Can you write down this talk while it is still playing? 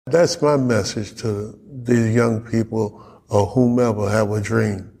That's my message to these young people or whomever have a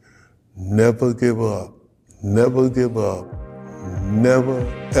dream. Never give up. Never give up. Never,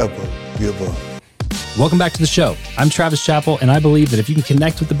 ever give up. Welcome back to the show. I'm Travis Chappell, and I believe that if you can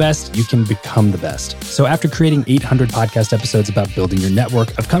connect with the best, you can become the best. So after creating 800 podcast episodes about building your network,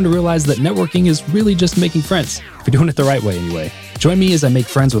 I've come to realize that networking is really just making friends, if you're doing it the right way anyway. Join me as I make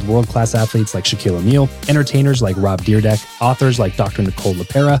friends with world-class athletes like Shaquille O'Neal, entertainers like Rob Dyrdek, authors like Dr. Nicole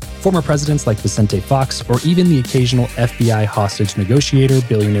LePera, former presidents like Vicente Fox, or even the occasional FBI hostage negotiator,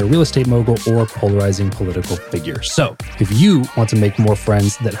 billionaire real estate mogul, or polarizing political figure. So if you want to make more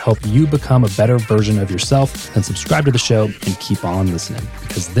friends that help you become a better version of yourself, then subscribe to the show and keep on listening,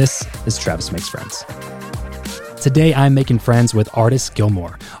 because this is Travis Makes Friends. Today, I'm making friends with ARTIS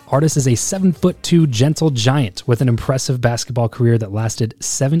GILMORE. ARTIS is a 7'2" gentle giant with an impressive basketball career that lasted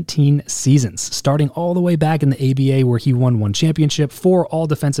 17 seasons, starting all the way back in the ABA where he won 1 championship, 4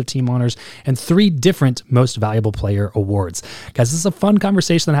 all-defensive team honors, and 3 different most valuable player awards. Guys, this is a fun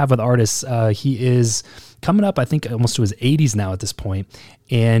conversation that I have with ARTIS. He is coming up, I think, almost to his 80s now at this point,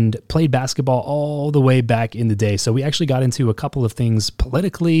 and played basketball all the way back in the day. So we actually got into a couple of things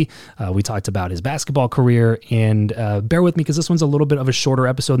politically. We talked about his basketball career, and bear with me because this one's a little bit of a shorter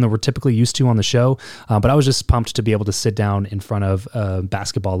episode than we're typically used to on the show. But I was just pumped to be able to sit down in front of a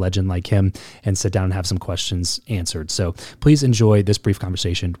basketball legend like him and sit down and have some questions answered. So please enjoy this brief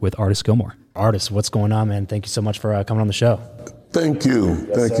conversation with ARTIS GILMORE. ARTIS, what's going on, man? Thank you so much for coming on the show. Thank you.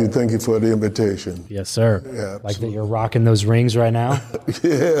 Yes, Thank you for the invitation. Yes, sir. Yeah, like that you're rocking those rings right now.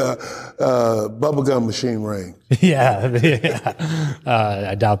 Yeah. Bubblegum machine ring. Yeah.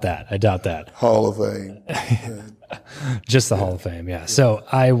 I doubt that. Hall of Fame. Just the Hall of Fame, yeah. So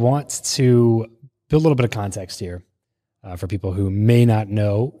I want to build a little bit of context here for people who may not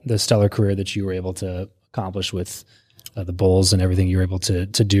know the stellar career that you were able to accomplish with the Bulls and everything you were able to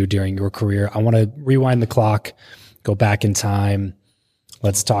do during your career. I want to rewind the clock, go back in time.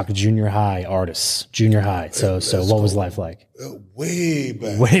 Let's talk junior high, ARTIS, junior high. So what was life like? Way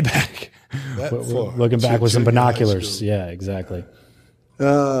back. Way back. Looking back with some binoculars. Yeah, exactly.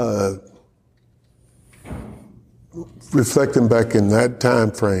 Reflecting back in that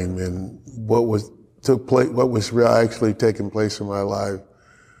time frame and what was actually taking place in my life,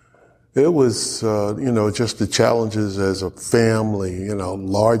 it was, just the challenges as a family,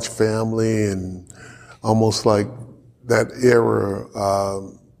 large family, and almost like that era,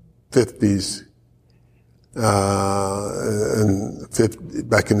 50s,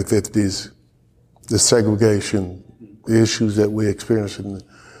 back in the 50s, the segregation, the issues that we experienced in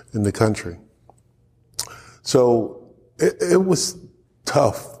the country. So it was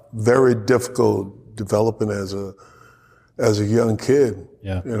tough, very difficult developing as a young kid.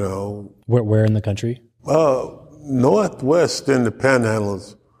 Yeah. Where in the country? Northwest in the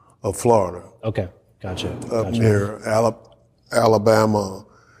panhandles of Florida. Okay. Gotcha. Near Alabama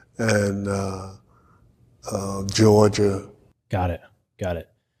and Georgia. Got it.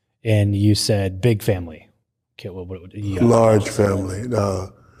 And you said big family. Okay, what large family.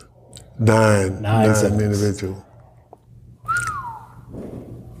 Nine individuals.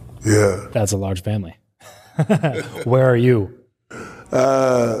 Yeah. That's a large family. Where are you?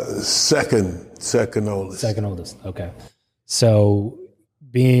 Second oldest. Second oldest. Okay. So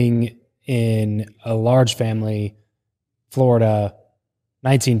being in a large family, Florida,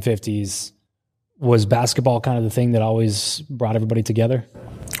 1950s, was basketball kind of the thing that always brought everybody together?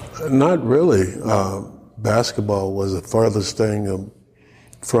 Not really. Basketball was the furthest thing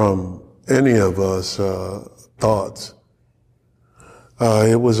from any of us thoughts.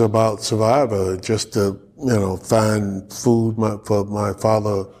 It was about survival, just to, find food for my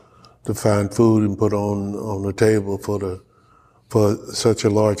father to find food and put on the table for such a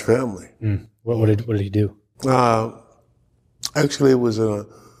large family. Mm. What did he do? Actually, it was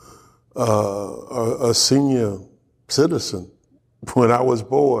a senior citizen when I was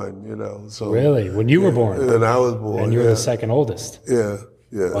born. So really, when you were born? When I was born, and you were the second oldest. Yeah.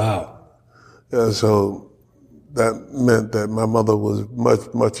 Wow. Yeah. So that meant that my mother was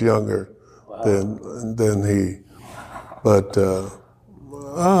much younger than he. But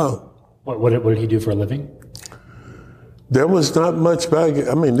what did he do for a living? There was not much back.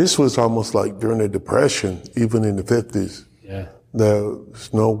 I mean, this was almost like during the Depression, even in the 50s. Yeah. There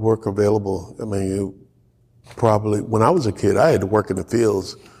was no work available. I mean, when I was a kid, I had to work in the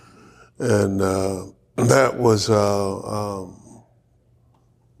fields. And that was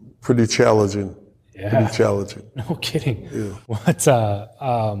pretty challenging. Yeah. Pretty challenging. No kidding. Yeah.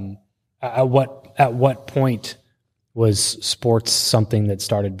 At what point was sports something that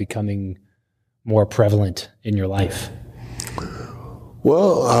started becoming more prevalent in your life?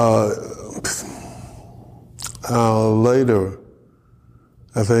 Well, later,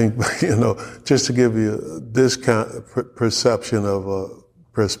 I think, just to give you this kind of perception of a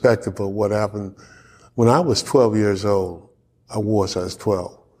perspective of what happened. When I was 12 years old, I wore a size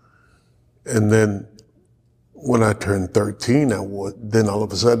 12. And then when I turned 13, then all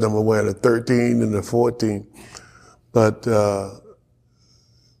of a sudden I'm wearing a 13 and a 14. But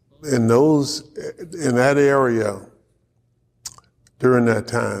in that area, during that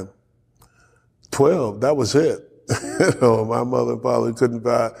time, 12, that was it. My mother and father couldn't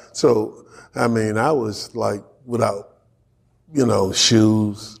buy. So, I was like without,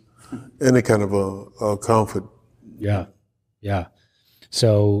 shoes, any kind of a comfort. Yeah. Yeah.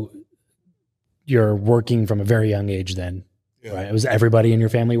 So you're working from a very young age then, right? Was everybody in your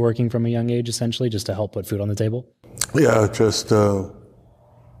family working from a young age, essentially, just to help put food on the table? Yeah, just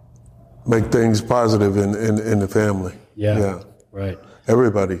make things positive in the family. Yeah. Right.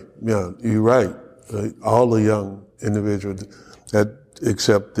 Everybody. Yeah, you're right. All the young individuals,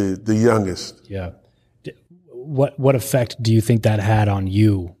 except the youngest. Yeah. What effect do you think that had on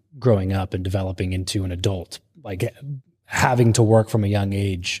you growing up and developing into an adult? Like having to work from a young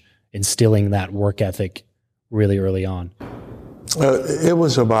age, instilling that work ethic really early on? It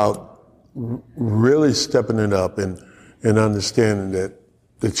was about really stepping it up and understanding that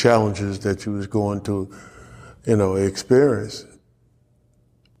the challenges that you was going to, experience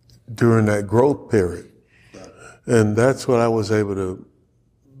during that growth period. And that's what I was able to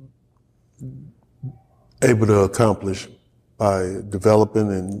accomplish by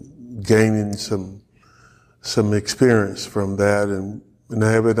developing and gaining some experience from that and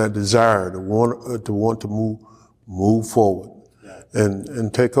having that desire to want to move forward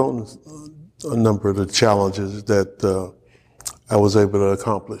and take on a number of the challenges that I was able to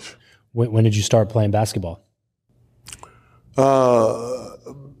accomplish. When did you start playing basketball?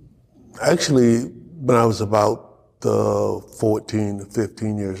 Actually, when I was about 14 to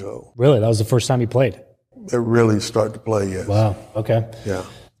 15 years old. Really? That was the first time you played? It really started to play, yes. Wow. Okay. Yeah.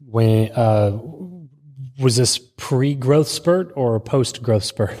 When was this pre-growth spurt or post-growth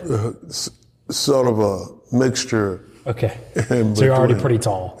spurt? Sort of a mixture. Okay. So you're already pretty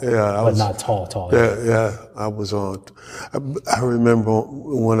tall. Yeah. But not tall. Yeah. I was on. I remember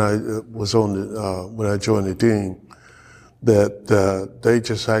when I was when I joined the team, that they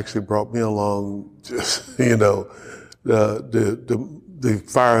just actually brought me along, just to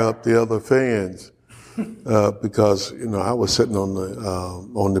fire up the other fans, because I was sitting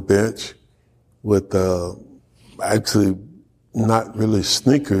on the bench with actually not really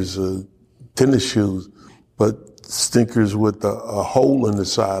sneakers, tennis shoes, but sneakers with a hole in the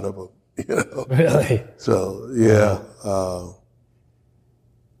side of them. Really? So yeah.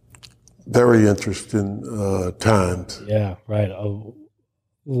 Very interesting times. Yeah, right. A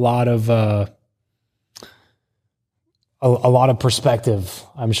lot of perspective,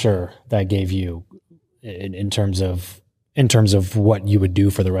 I'm sure, that gave you in terms of what you would do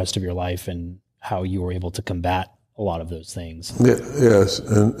for the rest of your life and how you were able to combat a lot of those things. Yeah, yes,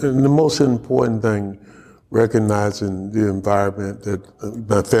 and the most important thing, recognizing the environment that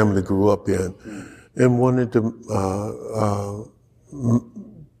my family grew up in, and wanted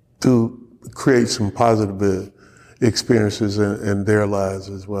to create some positive experiences in their lives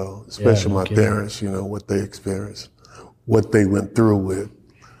as well, especially my parents, what they experienced, what they went through with.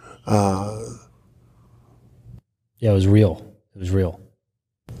 Yeah, it was real. It was real.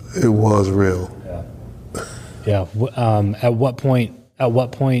 It was real. Yeah. At what point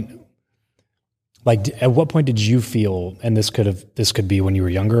did you feel, and this could be when you were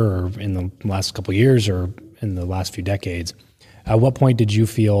younger or in the last couple of years or in the last few decades, at what point did you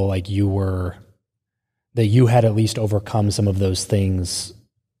feel like that you had at least overcome some of those things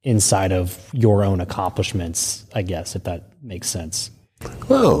inside of your own accomplishments, I guess, if that makes sense?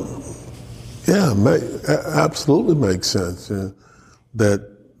 Well, yeah, absolutely makes sense. That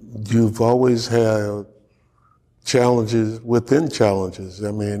you've always had challenges within challenges.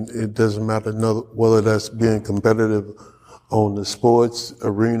 It doesn't matter whether that's being competitive on the sports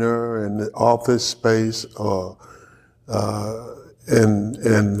arena and the office space or in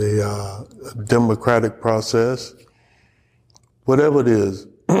the democratic process, whatever it is,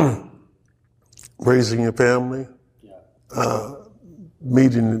 raising your family,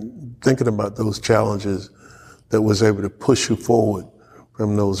 thinking about those challenges that was able to push you forward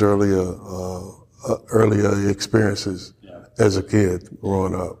from those earlier experiences as a kid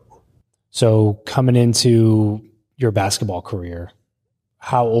growing up. So coming into your basketball career,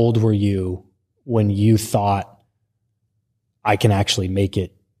 how old were you when you thought, I can actually make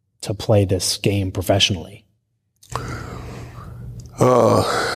it to play this game professionally?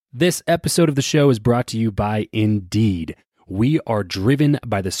 This episode of the show is brought to you by Indeed. We are driven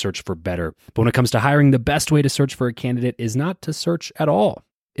by the search for better. But when it comes to hiring, the best way to search for a candidate is not to search at all.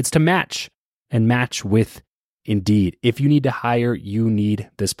 It's to match, and match with Indeed. If you need to hire, you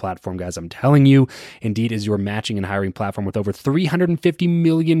need this platform, guys. I'm telling you, Indeed is your matching and hiring platform with over 350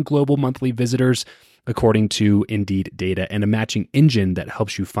 million global monthly visitors, according to Indeed data, and a matching engine that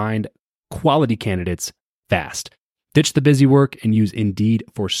helps you find quality candidates fast. Ditch the busy work and use Indeed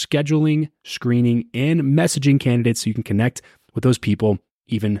for scheduling, screening, and messaging candidates so you can connect with those people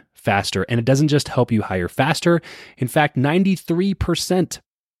even faster. And it doesn't just help you hire faster. In fact, 93%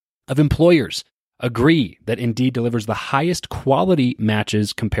 of employers agree that Indeed delivers the highest quality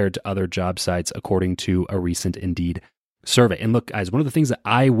matches compared to other job sites, according to a recent Indeed survey. And look, guys, one of the things that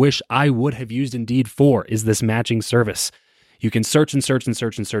I wish I would have used Indeed for is this matching service. You can search and search and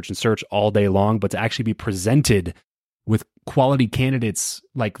search and search and search all day long, but to actually be presented with quality candidates,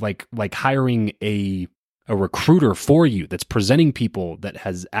 like hiring a recruiter for you that's presenting people that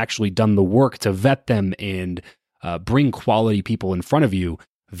has actually done the work to vet them and bring quality people in front of you,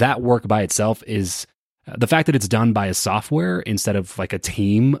 that work by itself is the fact that it's done by a software instead of like a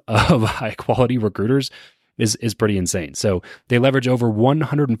team of high quality recruiters is pretty insane. So they leverage over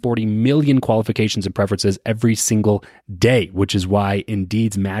 140 million qualifications and preferences every single day, which is why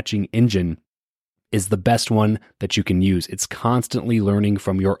Indeed's matching engine is the best one that you can use. It's constantly learning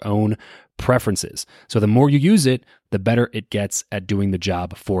from your own preferences. So the more you use it, the better it gets at doing the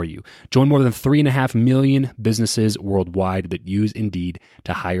job for you. Join more than 3.5 million businesses worldwide that use Indeed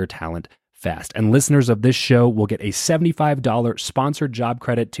to hire talent fast. And listeners of this show will get a $75 sponsored job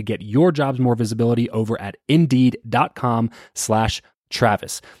credit to get your jobs more visibility over at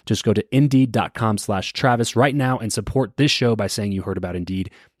Indeed.com/Travis. Just go to Indeed.com/Travis right now and support this show by saying you heard about Indeed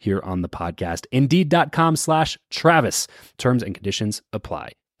here on the podcast. Indeed.com/Travis. Terms and conditions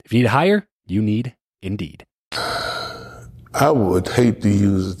apply. If you need to hire, you need Indeed. I would hate to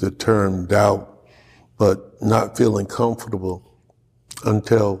use the term doubt, but not feeling comfortable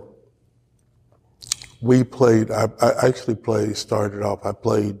until we played. I actually started off, I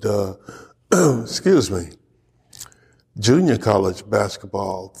played, junior college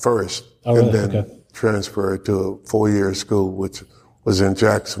basketball first, and then transferred to a 4-year school, which was in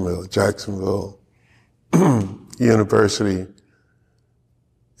Jacksonville University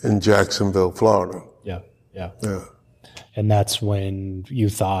in Jacksonville, Florida. Yeah. And that's when you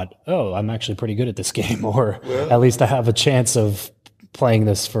thought, oh, I'm actually pretty good at this game, or at least I have a chance of playing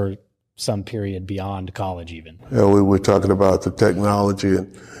this for some period beyond college even. Yeah, we were talking about the technology,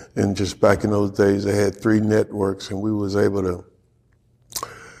 and just back in those days, they had 3 networks, and we were able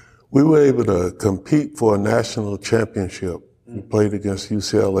to compete for a national championship. We played against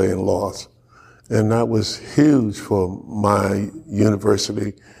UCLA and lost. And that was huge for my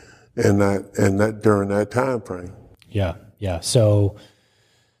university and that during that time frame. Yeah. So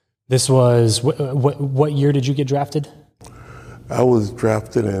this was, what year did you get drafted? I was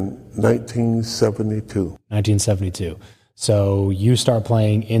drafted in 1972. 1972. So you start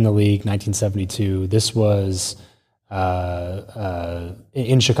playing in the league 1972. This was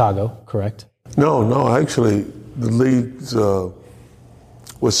in Chicago, correct? No, actually the leagues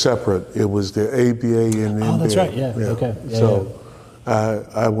was separate. It was the ABA and the NBA. Oh, that's right. Yeah. Okay. Yeah,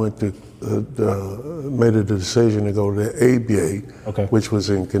 I went to made a decision to go to the ABA, which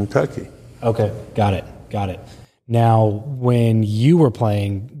was in Kentucky. Okay, got it. Now, when you were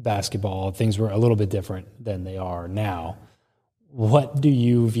playing basketball, things were a little bit different than they are now. What do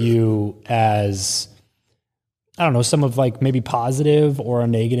you view as, I don't know, some of like maybe positive or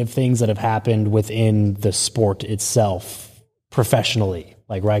negative things that have happened within the sport itself professionally?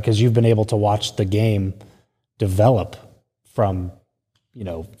 Like, right, because you've been able to watch the game develop from being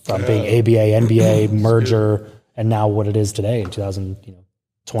ABA, NBA, merger, and now what it is today in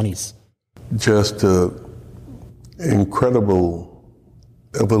 2020s. Just incredible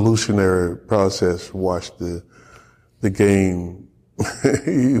evolutionary process. Watch the game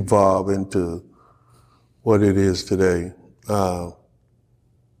evolve into what it is today. I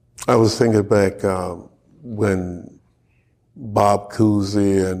was thinking back when Bob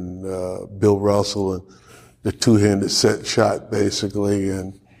Cousy and Bill Russell and the two-handed set shot, basically,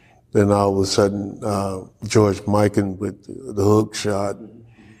 and then all of a sudden George Mikan with the hook shot,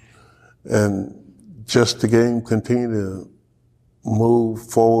 and just the game continued to move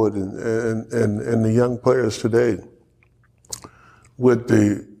forward, and the young players today with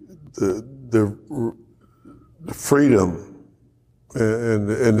the freedom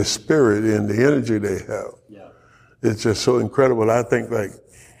and the spirit and the energy they have. Yeah. It's just so incredible. I think like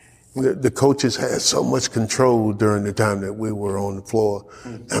the coaches had so much control during the time that we were on the floor.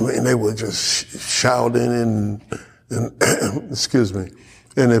 I mean, they were just shouting and excuse me.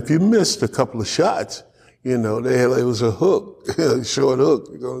 And if you missed a couple of shots, you know, it was a hook, a short hook.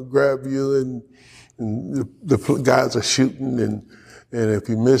 They're going to grab you and the guys are shooting and if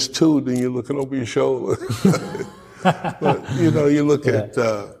you miss two, then you're looking over your shoulder. But, you know, you look at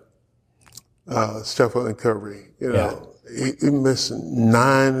Stephen Curry, you know, he missed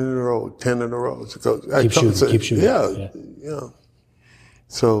 9 in a row, 10 in a row. Keep shooting. Yeah.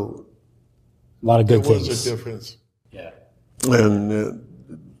 So a lot of good things. There was a difference. Yeah. And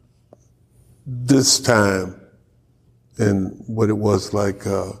this time and what it was like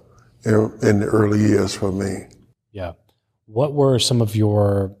in the early years for me. Yeah. What were some of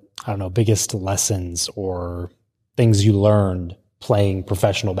your, I don't know, biggest lessons or things you learned playing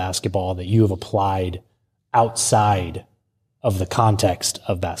professional basketball that you have applied outside of the context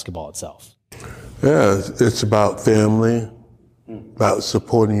of basketball itself? Yeah, it's about family, about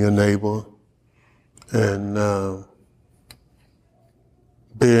supporting your neighbor, and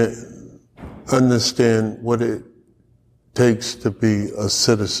understand what it takes to be a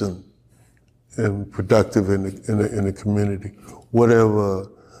citizen and productive in the community. Whatever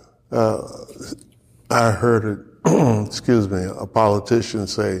I heard excuse me, a politician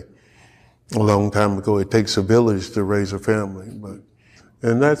say a long time ago, it takes a village to raise a family.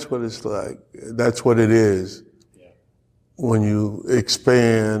 And that's what it's like. That's what it is. Yeah. When you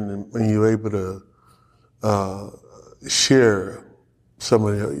expand and when you're able to share some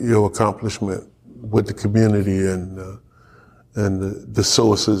of your accomplishment with the community and the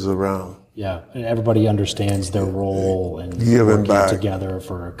sources around. Yeah, and everybody understands their role and giving back together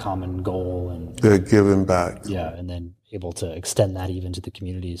for a common goal, and they're giving back. Yeah, and then able to extend that even to the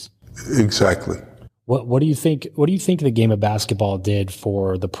communities. Exactly. What do you think? What do you think the game of basketball did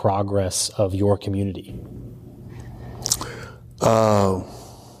for the progress of your community?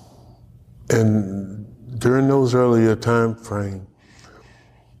 And during those earlier time frame,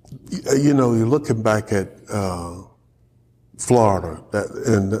 you know, you're looking back at Florida,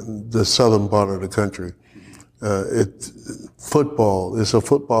 in the southern part of the country. Football is a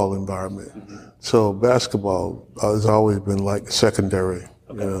football environment. Mm-hmm. So basketball has always been like secondary.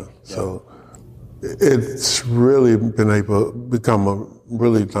 Okay. You know? Yeah. So it's really been able to become a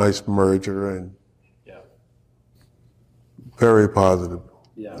really nice merger and very positive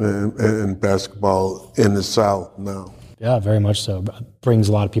in basketball in the South now. Yeah, very much so. It brings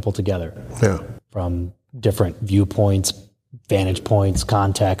a lot of people together. Yeah. From different viewpoints, vantage points,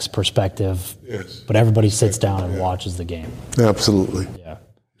 context, perspective. Yes. But everybody sits down and watches the game. Absolutely. Yeah.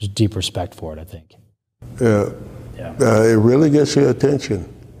 There's deep respect for it, I think. Yeah. Yeah. It really gets your attention.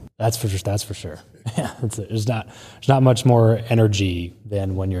 That's for sure. Yeah. There's not much more energy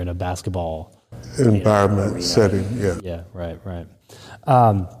than when you're in a basketball environment setting. Yeah. Yeah. Right.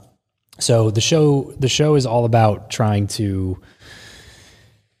 So the show is all about trying to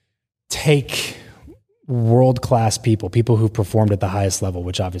take world-class people who've performed at the highest level,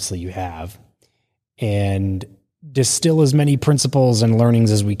 which obviously you have, and distill as many principles and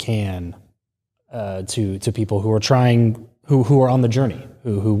learnings as we can to people who are trying, who are on the journey,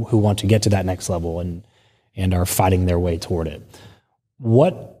 who want to get to that next level and are fighting their way toward it.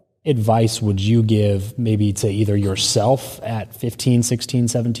 What advice would you give maybe to either yourself at 15, 16,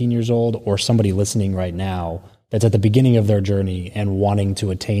 17 years old, or somebody listening right now that's at the beginning of their journey and wanting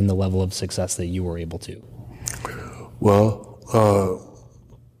to attain the level of success that you were able to? Well,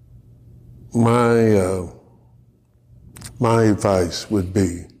 my advice would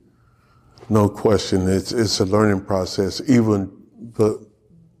be, no question, it's a learning process. Even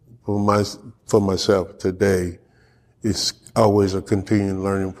for myself today, it's always a continuing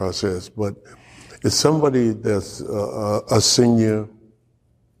learning process. But it's somebody that's a senior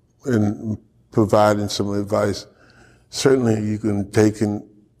in providing some advice. Certainly, you can take it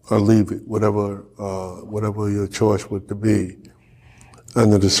or leave it, whatever your choice would be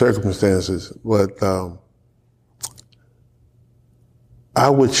under the circumstances. But I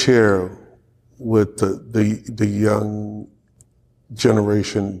would share with the young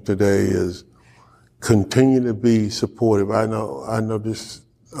generation today is continue to be supportive. I know this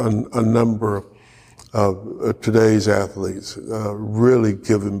a number of today's athletes really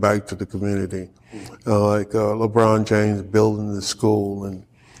giving back to the community, like LeBron James building the school, and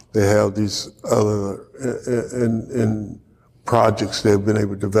they have these other in projects they've been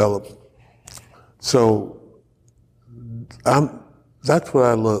able to develop. So that's what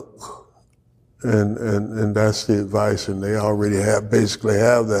I look, and that's the advice, and they already basically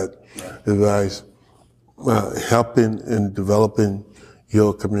have that advice, helping and developing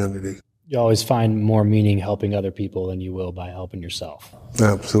your community. You always find more meaning helping other people than you will by helping yourself.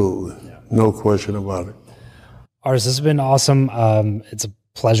 Absolutely. Yeah. No question about it. Artis, this has been awesome. It's a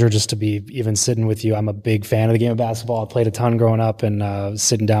pleasure just to be even sitting with you. I'm a big fan of the game of basketball. I played a ton growing up, and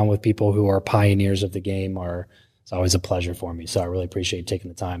sitting down with people who are pioneers of the game it's always a pleasure for me. So I really appreciate taking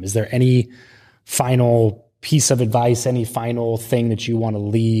the time. Is there any final piece of advice, any final thing that you want to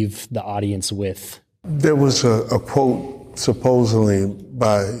leave the audience with? There was a quote supposedly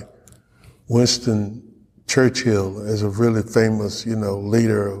by Winston Churchill, as a really famous,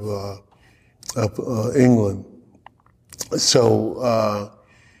 leader of England. So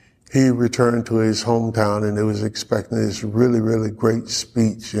he returned to his hometown, and he was expecting this really, really great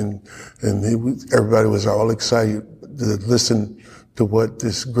speech, and everybody was all excited to listen to what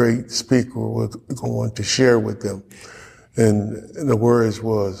this great speaker was going to share with them. And the words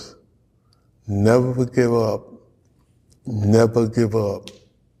was, "Never give up, never give up,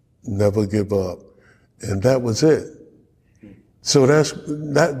 never give up." And that was it. So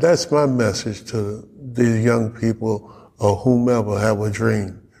that's my message to the young people or whomever have a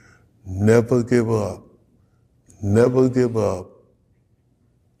dream. Never give up. Never give up.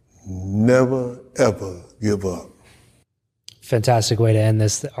 Never, ever give up. Fantastic way to end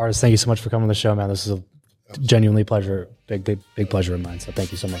this. Artis, thank you so much for coming on the show, man. This is a genuinely pleasure, big pleasure of mine. So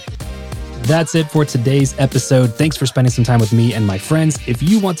thank you so much. That's it for today's episode. Thanks for spending some time with me and my friends. If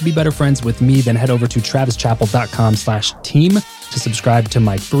you want to be better friends with me, then head over to travischappell.com/team to subscribe to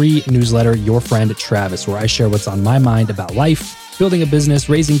my free newsletter, Your Friend Travis, where I share what's on my mind about life, building a business,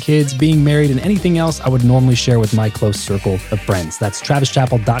 raising kids, being married, and anything else I would normally share with my close circle of friends. That's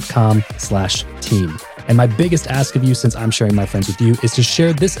travischappell.com/team. And my biggest ask of you, since I'm sharing my friends with you, is to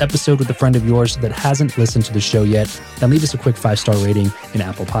share this episode with a friend of yours that hasn't listened to the show yet, and leave us a quick 5-star rating in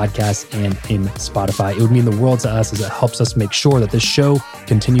Apple Podcasts and in Spotify. It would mean the world to us, as it helps us make sure that this show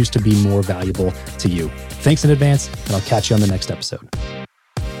continues to be more valuable to you. Thanks in advance, and I'll catch you on the next episode.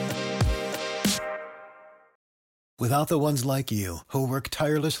 Without the ones like you, who work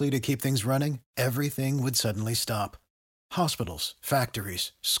tirelessly to keep things running, everything would suddenly stop. Hospitals,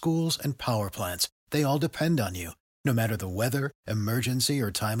 factories, schools, and power plants, they all depend on you. No matter the weather, emergency,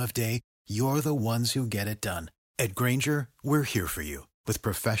 or time of day, you're the ones who get it done. At Grainger, we're here for you with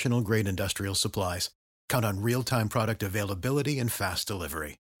professional-grade industrial supplies. Count on real-time product availability and fast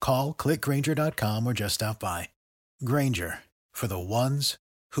delivery. Call, click Grainger.com, or just stop by. Grainger, for the ones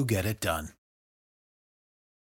who get it done.